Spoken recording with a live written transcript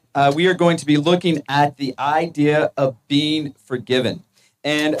we are going to be looking at the idea of being forgiven.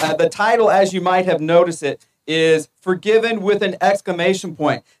 And the title, as you might have noticed it, is Forgiven with an exclamation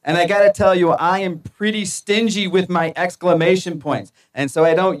point. And I got to tell you, I am pretty stingy with my exclamation points. And so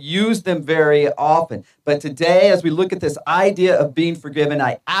I don't use them very often. But today, as we look at this idea of being forgiven,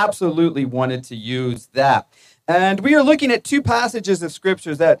 I absolutely wanted to use that. And we are looking at two passages of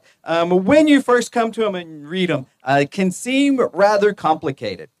scriptures that, when you first come to them and read them, can seem rather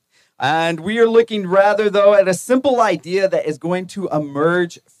complicated. And we are looking rather, though, at a simple idea that is going to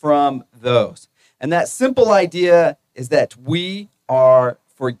emerge from those. And that simple idea is that we are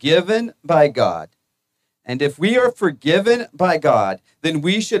forgiven by God. And if we are forgiven by God, then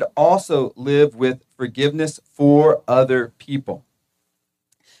we should also live with forgiveness for other people.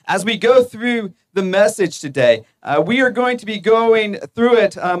 As we go through the message today, we are going to be going through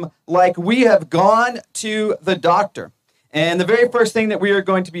it like we have gone to the doctor. And the very first thing that we are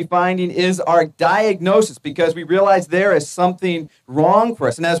going to be finding is our diagnosis, because we realize there is something wrong for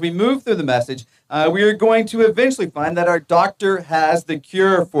us. And as we move through the message, we are going to eventually find that our doctor has the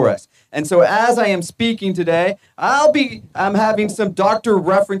cure for us. And so as I am speaking today, I'm having some doctor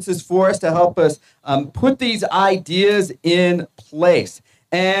references for us to help us put these ideas in place.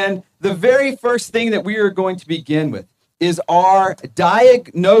 And the very first thing that we are going to begin with is our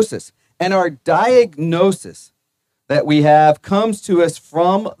diagnosis. And our diagnosis that we have comes to us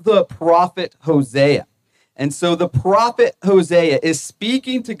from the prophet Hosea. And so the prophet Hosea is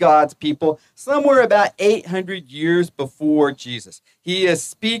speaking to God's people somewhere about 800 years before Jesus. He is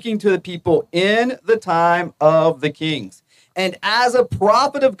speaking to the people in the time of the kings. And as a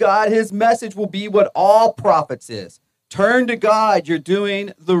prophet of God, his message will be what all prophets is. Turn to God, you're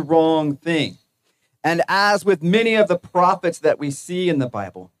doing the wrong thing. And as with many of the prophets that we see in the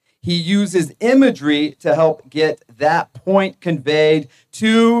Bible, he uses imagery to help get that point conveyed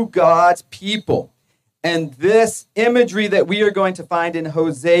to God's people. And this imagery that we are going to find in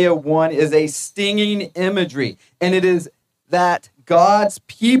Hosea 1 is a stinging imagery. And it is that God's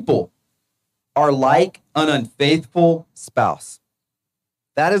people are like an unfaithful spouse.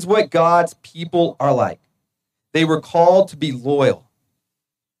 That is what God's people are like. They were called to be loyal.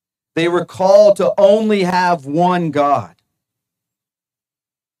 They were called to only have one God.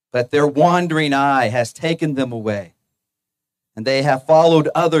 But their wandering eye has taken them away. And they have followed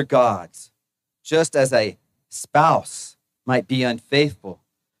other gods, just as a spouse might be unfaithful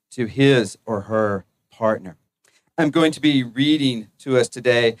to his or her partner. I'm going to be reading to us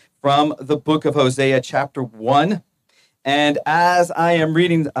today from the book of Hosea, chapter 1. And as I am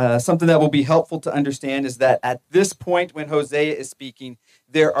reading, something that will be helpful to understand is that at this point when Hosea is speaking,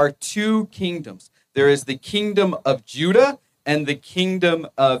 there are two kingdoms. There is the kingdom of Judah and the kingdom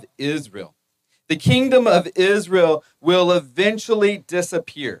of Israel. The kingdom of Israel will eventually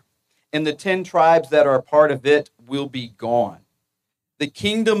disappear, and the 10 tribes that are a part of it will be gone. The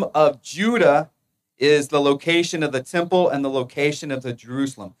kingdom of Judah is the location of the temple and the location of the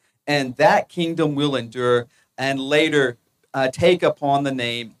Jerusalem, and that kingdom will endure and later take upon the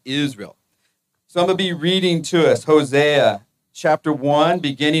name Israel. So I'm going to be reading to us Hosea chapter 1,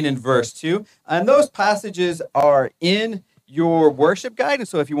 beginning in verse 2. And those passages are in your worship guide, and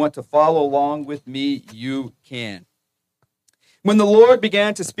so if you want to follow along with me, you can. When the Lord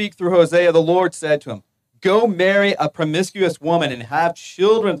began to speak through Hosea, the Lord said to him, "Go marry a promiscuous woman and have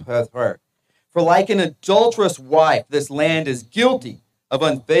children with her. For like an adulterous wife, this land is guilty of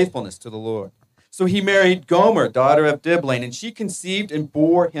unfaithfulness to the Lord." So he married Gomer, daughter of Diblaim, and she conceived and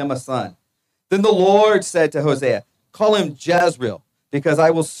bore him a son. Then the Lord said to Hosea, "Call him Jezreel, because I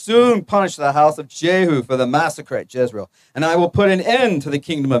will soon punish the house of Jehu for the massacre at Jezreel, and I will put an end to the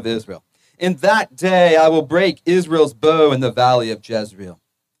kingdom of Israel. In that day I will break Israel's bow in the valley of Jezreel."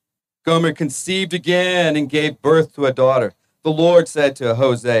 Gomer conceived again and gave birth to a daughter. The Lord said to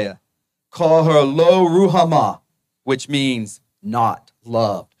Hosea, "Call her Lo Ruhamah," which means not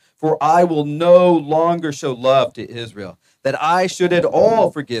loved. "For I will no longer show love to Israel, that I should at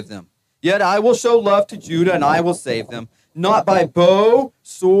all forgive them. Yet I will show love to Judah, and I will save them, not by bow,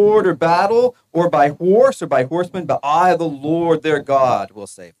 sword, or battle, or by horse, or by horsemen, but I, the Lord their God, will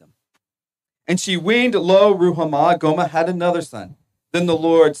save them." And she weaned Lo Ruhamah. Gomer had another son. Then the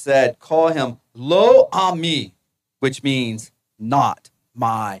Lord said, "Call him Lo Ami," which means not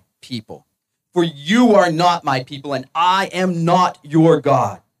my people. For you are not my people, and I am not your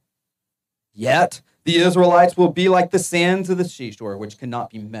God. Yet the Israelites will be like the sands of the seashore, which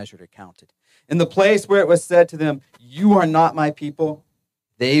cannot be measured or counted. In the place where it was said to them, "You are not my people,"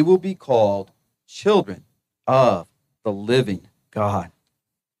 they will be called children of the living God.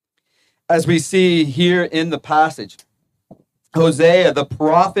 As we see here in the passage, Hosea, the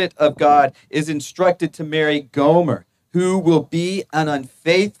prophet of God, is instructed to marry Gomer, who will be an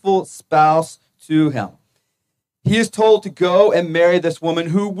unfaithful spouse to him. He is told to go and marry this woman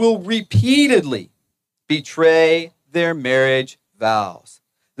who will repeatedly betray their marriage vows.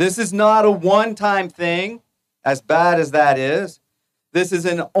 This is not a one-time thing, as bad as that is. This is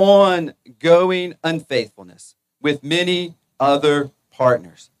an ongoing unfaithfulness with many other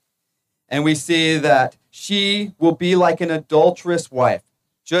partners. And we see that she will be like an adulterous wife,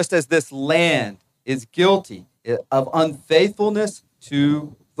 just as this land is guilty of unfaithfulness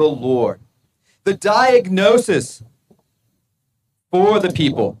to the Lord. The diagnosis for the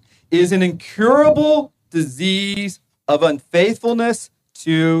people is an incurable disease of unfaithfulness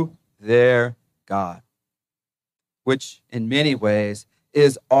to their God, which in many ways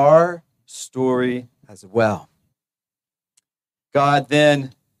is our story as well. God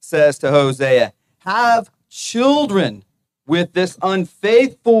then says to Hosea, have children with this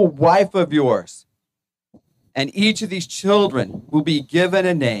unfaithful wife of yours. And each of these children will be given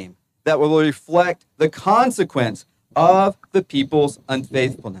a name that will reflect the consequence of the people's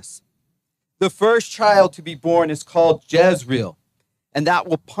unfaithfulness. The first child to be born is called Jezreel, and that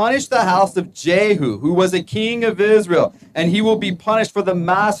will punish the house of Jehu, who was a king of Israel, and he will be punished for the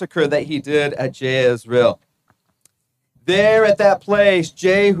massacre that he did at Jezreel. There at that place,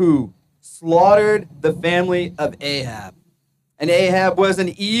 Jehu slaughtered the family of Ahab. And Ahab was an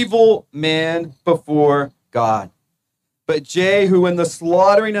evil man before God. But Jehu, in the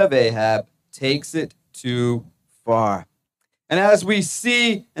slaughtering of Ahab, takes it too far. And as we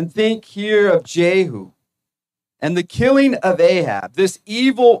see and think here of Jehu and the killing of Ahab, this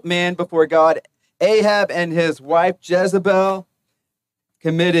evil man before God, Ahab and his wife Jezebel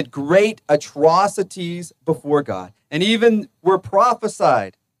committed great atrocities before God, and even were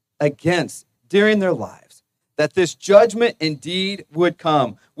prophesied against during their lives, that this judgment indeed would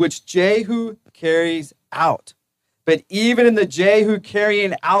come, which Jehu carries out. But even in the Jehu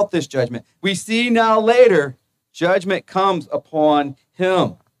carrying out this judgment, we see now later, judgment comes upon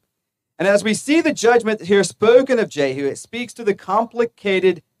him. And as we see the judgment here spoken of Jehu, it speaks to the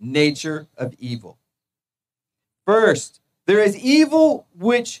complicated nature of evil. First, there is evil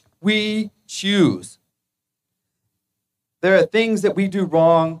which we choose. There are things that we do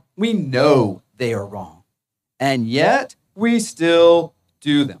wrong. We know they are wrong. And yet, we still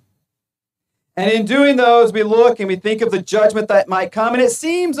do them. And in doing those, we look and we think of the judgment that might come, and it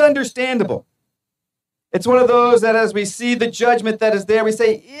seems understandable. It's one of those that as we see the judgment that is there, we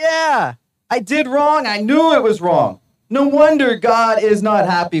say, yeah, I did wrong. I knew it was wrong. No wonder God is not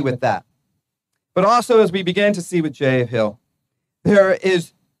happy with that. But also, as we begin to see with Jehu, there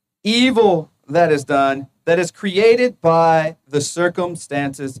is evil that is done that is created by the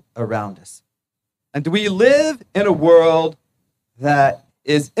circumstances around us. And we live in a world that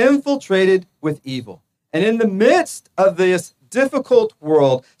is infiltrated with evil. And in the midst of this difficult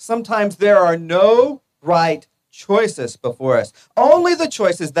world, sometimes there are no right choices before us. Only the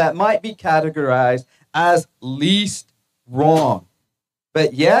choices that might be categorized as least wrong.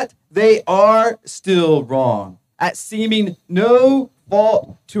 But yet, they are still wrong, at seeming no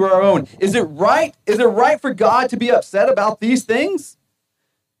fault to our own. Is it right? Is it right for God to be upset about these things?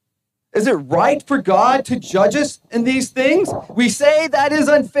 Is it right for God to judge us in these things? We say that is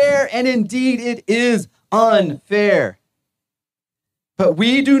unfair, and indeed it is unfair. But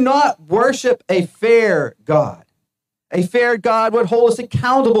we do not worship a fair God. A fair God would hold us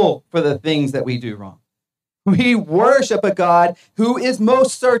accountable for the things that we do wrong. We worship a God who is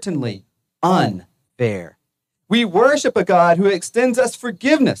most certainly unfair. We worship a God who extends us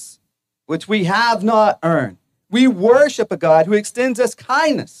forgiveness, which we have not earned. We worship a God who extends us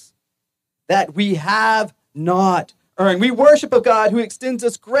kindness that we have not earned. We worship a God who extends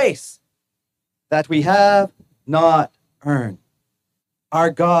us grace that we have not earned. Our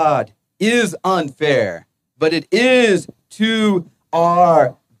God is unfair, but it is to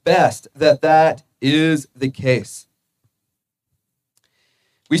our best that is the case.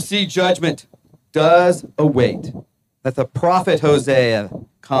 We see judgment does await, that the prophet Hosea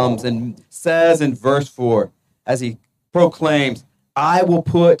comes and says in verse 4, as he proclaims, I will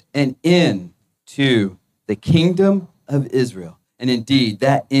put an end to the kingdom of Israel. And indeed,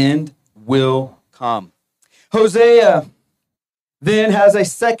 that end will come. Hosea then has a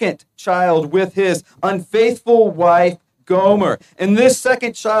second child with his unfaithful wife, Gomer. And this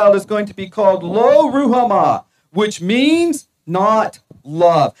second child is going to be called Lo Ruhamah, which means not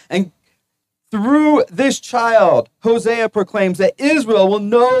love. And through this child, Hosea proclaims that Israel will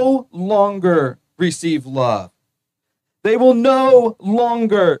no longer receive love. They will no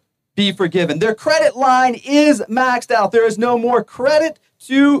longer be forgiven. Their credit line is maxed out. There is no more credit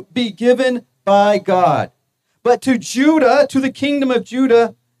to be given by God. But to Judah, to the kingdom of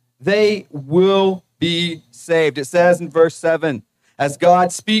Judah, they will be saved. It says in verse 7, as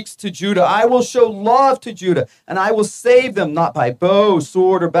God speaks to Judah, I will show love to Judah, and I will save them, not by bow,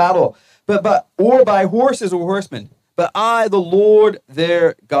 sword, or battle, or by horses or horsemen. But I, the Lord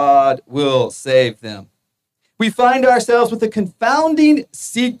their God, will save them. We find ourselves with a confounding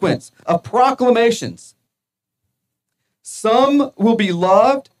sequence of proclamations. Some will be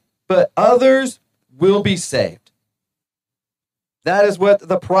loved, but others will be saved. That is what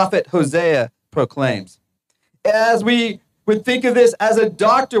the prophet Hosea proclaims. As we would think of this as a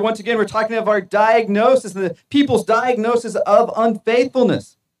doctor, once again, we're talking of our diagnosis, the people's diagnosis of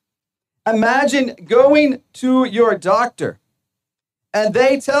unfaithfulness. Imagine going to your doctor and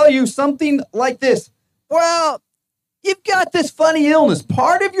they tell you something like this. Well, you've got this funny illness.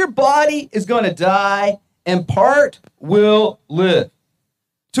 Part of your body is going to die and part will live.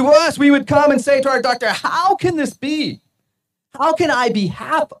 To us, we would come and say to our doctor, how can this be? How can I be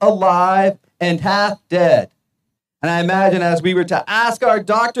half alive and half dead? And I imagine as we were to ask our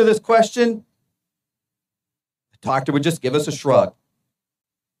doctor this question, the doctor would just give us a shrug.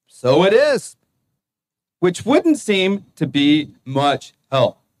 So it is, which wouldn't seem to be much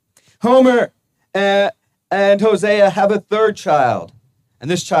help. Homer and Hosea have a third child, and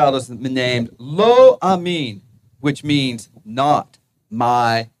this child is named Lo Amin, which means not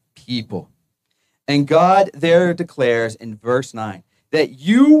my people. And God there declares in verse 9 that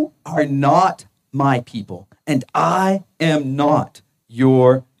you are not my people, and I am not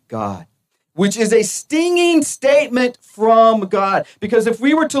your God, which is a stinging statement from God. Because if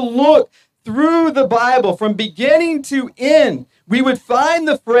we were to look through the Bible from beginning to end, we would find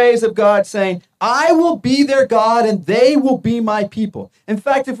the phrase of God saying, I will be their God and they will be my people. In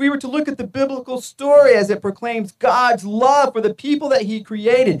fact, if we were to look at the biblical story as it proclaims God's love for the people that he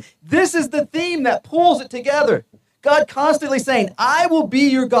created, this is the theme that pulls it together. God constantly saying, I will be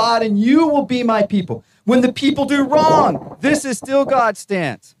your God and you will be my people. When the people do wrong, this is still God's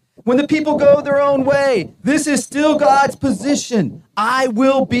stance. When the people go their own way, this is still God's position. I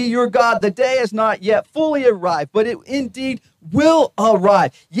will be your God. The day has not yet fully arrived, but it indeed will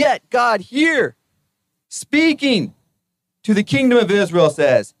arrive. Yet God here, speaking to the kingdom of Israel,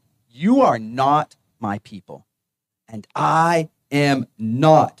 says, you are not my people, and I am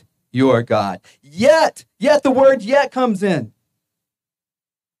not your God. Yet the word yet comes in.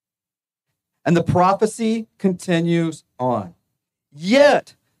 And the prophecy continues on.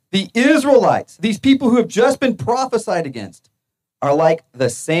 Yet the Israelites, these people who have just been prophesied against, are like the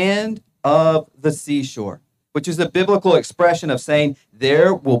sand of the seashore, which is a biblical expression of saying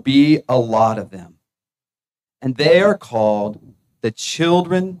there will be a lot of them. And they are called the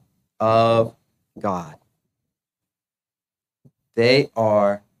children of God. They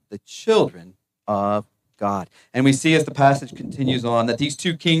are the children of God. And we see as the passage continues on that these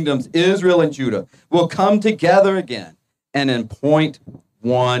two kingdoms, Israel and Judah, will come together again and appoint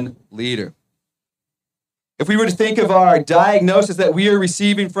one leader. If we were to think of our diagnosis that we are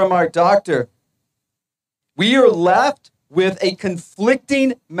receiving from our doctor, we are left with a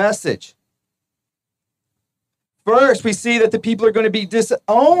conflicting message. First, we see that the people are going to be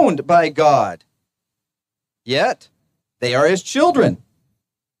disowned by God, yet they are his children.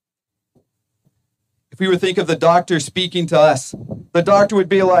 If we were to think of the doctor speaking to us, the doctor would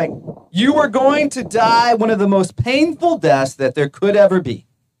be like, you are going to die one of the most painful deaths that there could ever be.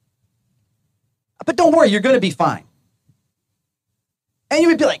 But don't worry, you're going to be fine. And you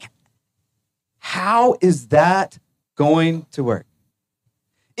would be like, how is that going to work?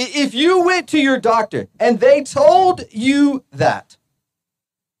 If you went to your doctor and they told you that,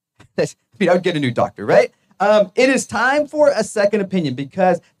 I would get a new doctor, right? It is time for a second opinion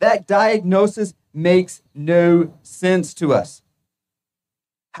because that diagnosis makes no sense to us.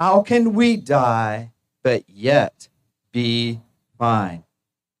 How can we die but yet be fine?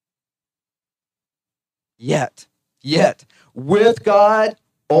 Yet, with God,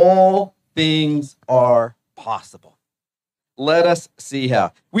 all things are possible. Let us see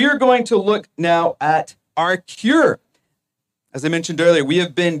how. We are going to look now at our cure. As I mentioned earlier, we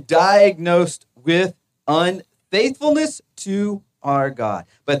have been diagnosed with unfaithfulness to our God.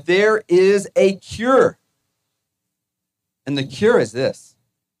 But there is a cure. And the cure is this: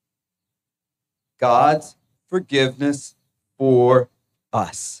 God's forgiveness for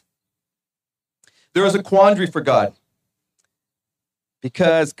us. There is a quandary for God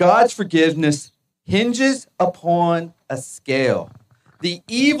because God's forgiveness hinges upon a scale. The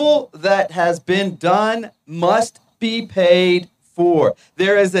evil that has been done must be paid 4.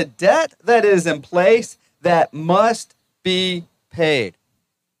 There is a debt that is in place that must be paid.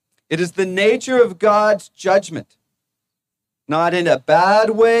 It is the nature of God's judgment, not in a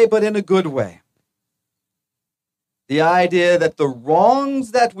bad way, but in a good way. The idea that the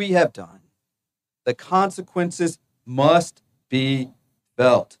wrongs that we have done, the consequences must be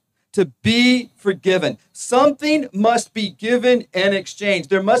felt. To be forgiven, something must be given in exchange.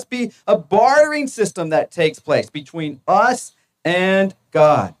 There must be a bartering system that takes place between us and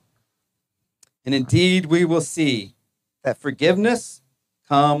God. And indeed, we will see that forgiveness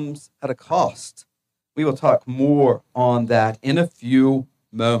comes at a cost. We will talk more on that in a few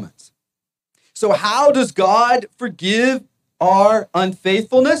moments. So how does God forgive our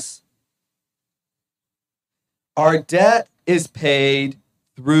unfaithfulness? Our debt is paid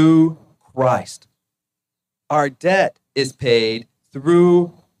through Christ. Our debt is paid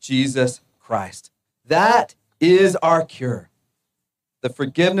through Jesus Christ. That is our cure. The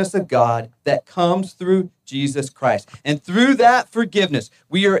forgiveness of God that comes through Jesus Christ. And through that forgiveness,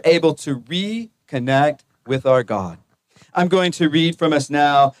 we are able to reconnect with our God. I'm going to read from us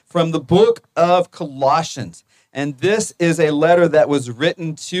now from the book of Colossians. And this is a letter that was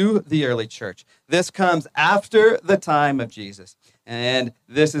written to the early church. This comes after the time of Jesus. And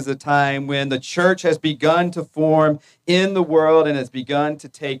this is a time when the church has begun to form in the world and has begun to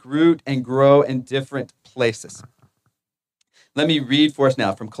take root and grow in different places. Let me read for us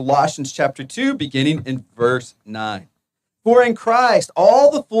now from Colossians chapter 2, beginning in verse 9. For in Christ,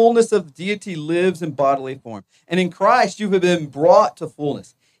 all the fullness of deity lives in bodily form. And in Christ, you have been brought to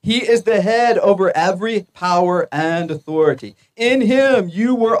fullness. He is the head over every power and authority. In him,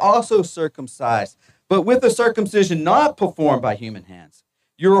 you were also circumcised, but with a circumcision not performed by human hands.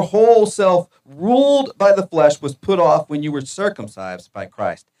 Your whole self, ruled by the flesh, was put off when you were circumcised by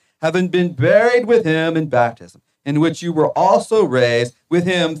Christ, having been buried with him in baptism, in which you were also raised with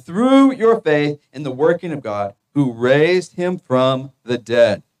him through your faith in the working of God, who raised him from the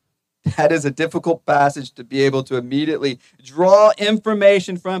dead. That is a difficult passage to be able to immediately draw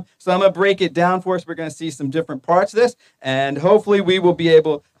information from. So I'm going to break it down for us. We're going to see some different parts of this, and hopefully we will be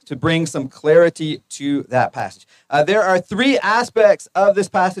able to bring some clarity to that passage. There are three aspects of this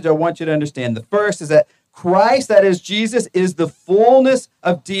passage I want you to understand. The first is that Christ, that is Jesus, is the fullness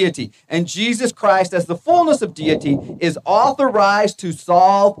of deity. And Jesus Christ, as the fullness of deity, is authorized to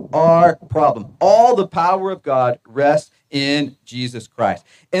solve our problem. All the power of God rests in Jesus Christ.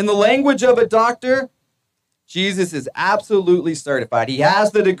 In the language of a doctor, Jesus is absolutely certified. He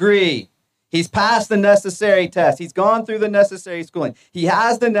has the degree. He's passed the necessary test. He's gone through the necessary schooling. He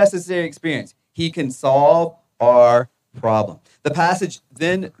has the necessary experience. He can solve our problem. The passage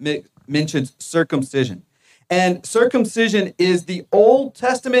then mentions circumcision. And circumcision is the Old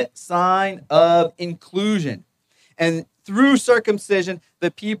Testament sign of inclusion. And through circumcision,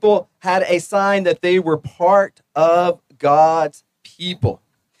 the people had a sign that they were part of God's people.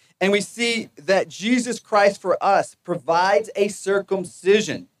 And we see that Jesus Christ for us provides a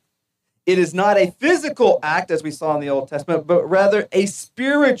circumcision. It is not a physical act, as we saw in the Old Testament, but rather a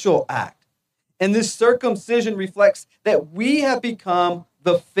spiritual act. And this circumcision reflects that we have become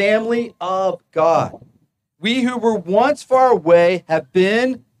the family of God. We who were once far away have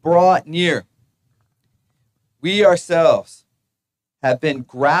been brought near. We ourselves have been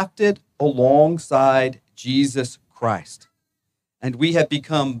grafted alongside Jesus Christ. And we have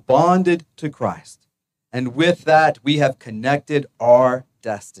become bonded to Christ. And with that, we have connected our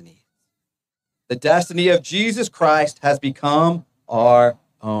destiny. The destiny of Jesus Christ has become our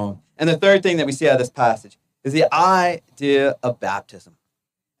own. And the third thing that we see out of this passage is the idea of baptism.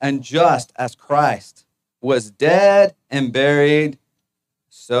 And just as Christ was dead and buried,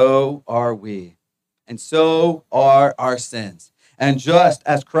 so are we. And so are our sins. And just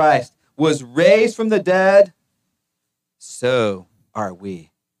as Christ was raised from the dead, so are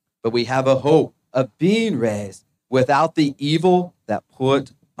we. But we have a hope of being raised without the evil that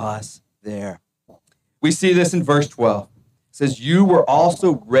put us there. We see this in verse 12. It says, you were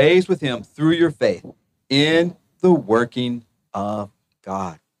also raised with him through your faith in the working of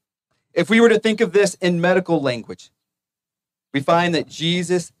God. If we were to think of this in medical language, we find that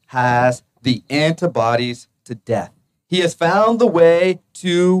Jesus has the antibodies to death. He has found the way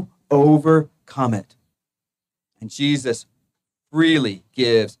to overcome it. And Jesus freely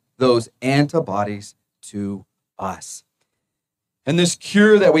gives those antibodies to us. And this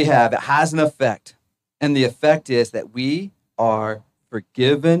cure that we have, it has an effect. And the effect is that we are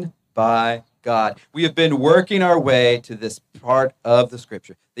forgiven by God. We have been working our way to this part of the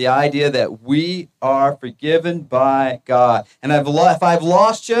scripture. The idea that we are forgiven by God. And if I've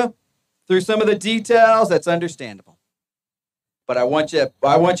lost you through some of the details, that's understandable. But I want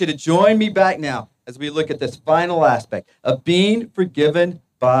you to join me back now as we look at this final aspect of being forgiven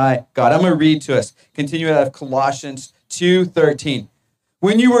by God. I'm going to read to us, continuing out of Colossians 2:13.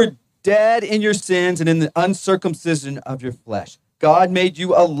 When you were dead in your sins and in the uncircumcision of your flesh, God made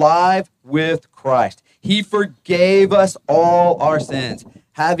you alive with Christ. He forgave us all our sins,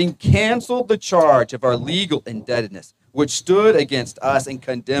 having canceled the charge of our legal indebtedness, which stood against us and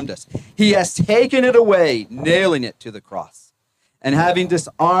condemned us. He has taken it away, nailing it to the cross. And having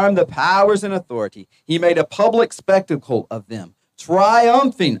disarmed the powers and authority, he made a public spectacle of them,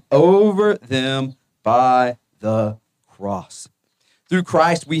 triumphing over them by the cross. Through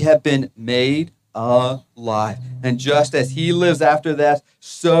Christ, we have been made alive. And just as he lives after that,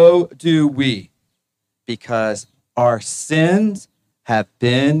 so do we, because our sins have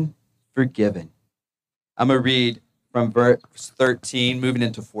been forgiven. I'm going to read from verse 13, moving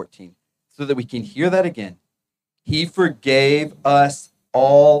into 14, so that we can hear that again. He forgave us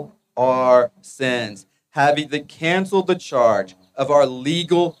all our sins, having canceled the charge of our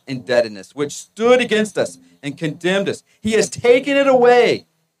legal indebtedness, which stood against us and condemned us. He has taken it away,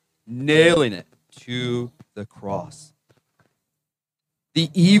 nailing it to the cross.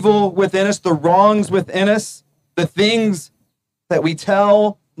 The evil within us, the wrongs within us, the things that we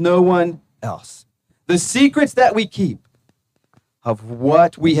tell no one else, the secrets that we keep of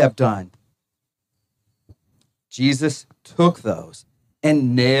what we have done, Jesus took those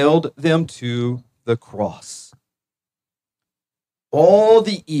and nailed them to the cross. All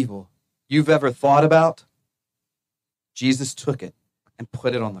the evil you've ever thought about, Jesus took it and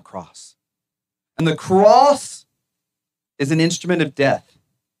put it on the cross. And the cross is an instrument of death.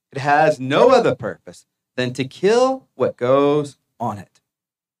 It has no other purpose than to kill what goes on it.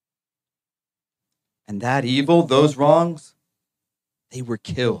 And that evil, those wrongs, they were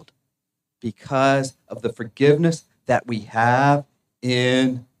killed because of the forgiveness that we have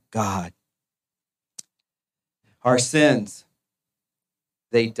in God. Our sins,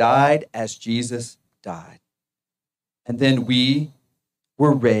 they died as Jesus died. And then we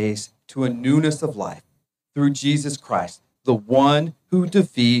were raised to a newness of life through Jesus Christ, the one who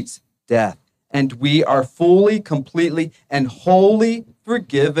defeats death. And we are fully, completely, and wholly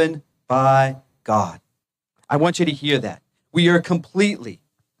forgiven by God. I want you to hear that. We are completely,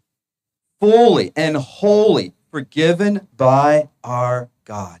 fully, and wholly forgiven by our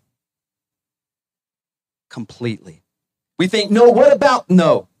God. Completely. We think, no, what about?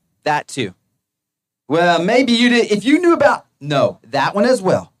 No, that too. Well, maybe you did. If you knew about, no, that one as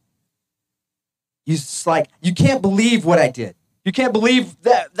well. You can't believe what I did. You can't believe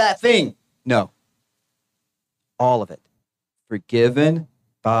that thing. No. All of it. Forgiven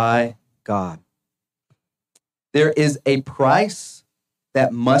by God. There is a price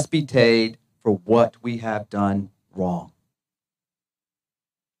that must be paid for what we have done wrong.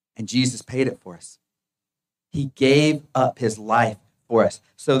 And Jesus paid it for us. He gave up his life for us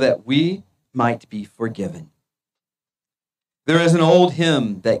so that we might be forgiven. There is an old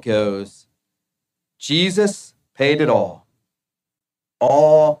hymn that goes, Jesus paid it all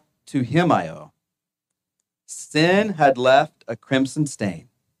to him I owe. Sin had left a crimson stain.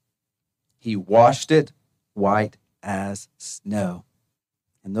 He washed it white as snow.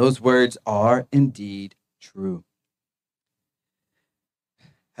 And those words are indeed true.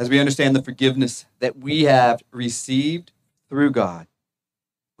 As we understand the forgiveness that we have received through God,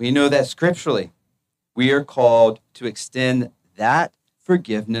 we know that scripturally we are called to extend that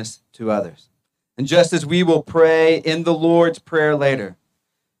forgiveness to others. And just as we will pray in the Lord's Prayer later,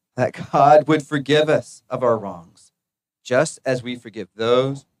 that God would forgive us of our wrongs, just as we forgive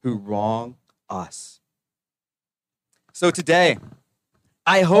those who wrong us. So today,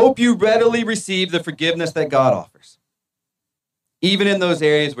 I hope you readily receive the forgiveness that God offers. Even in those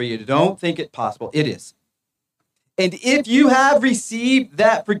areas where you don't think it possible, it is. And if you have received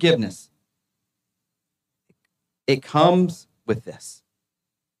that forgiveness, it comes with this,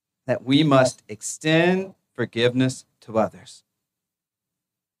 that we must extend forgiveness to others.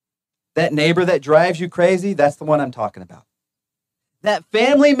 That neighbor that drives you crazy, that's the one I'm talking about. That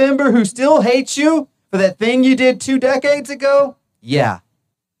family member who still hates you for that thing you did 2 decades ago, yeah,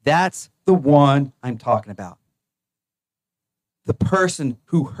 that's the one I'm talking about. The person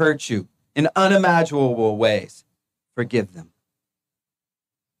who hurt you in unimaginable ways, forgive them.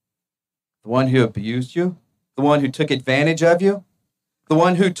 The one who abused you, the one who took advantage of you, the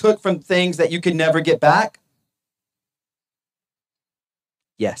one who took from things that you could never get back,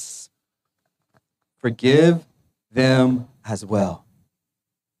 yes, forgive them as well.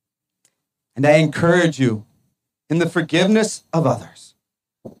 And I encourage you in the forgiveness of others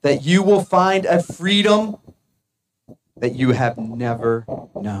that you will find a freedom that you have never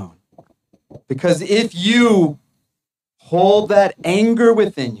known. Because if you hold that anger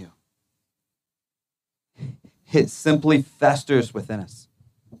within you, it simply festers within us.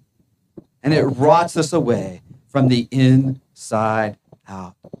 And it rots us away from the inside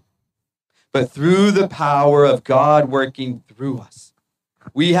out. But through the power of God working through us,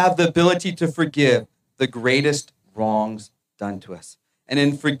 we have the ability to forgive the greatest wrongs done to us. And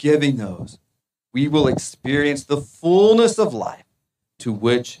in forgiving those, we will experience the fullness of life to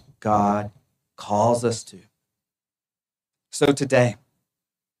which God calls us to. So today,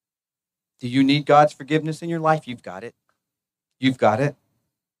 do you need God's forgiveness in your life? You've got it. You've got it.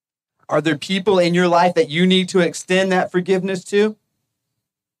 Are there people in your life that you need to extend that forgiveness to?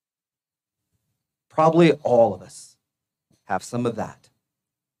 Probably all of us have some of that.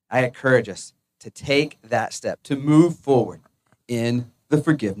 I encourage us to take that step, to move forward in the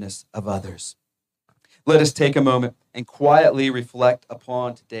forgiveness of others. Let us take a moment and quietly reflect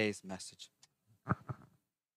upon today's message.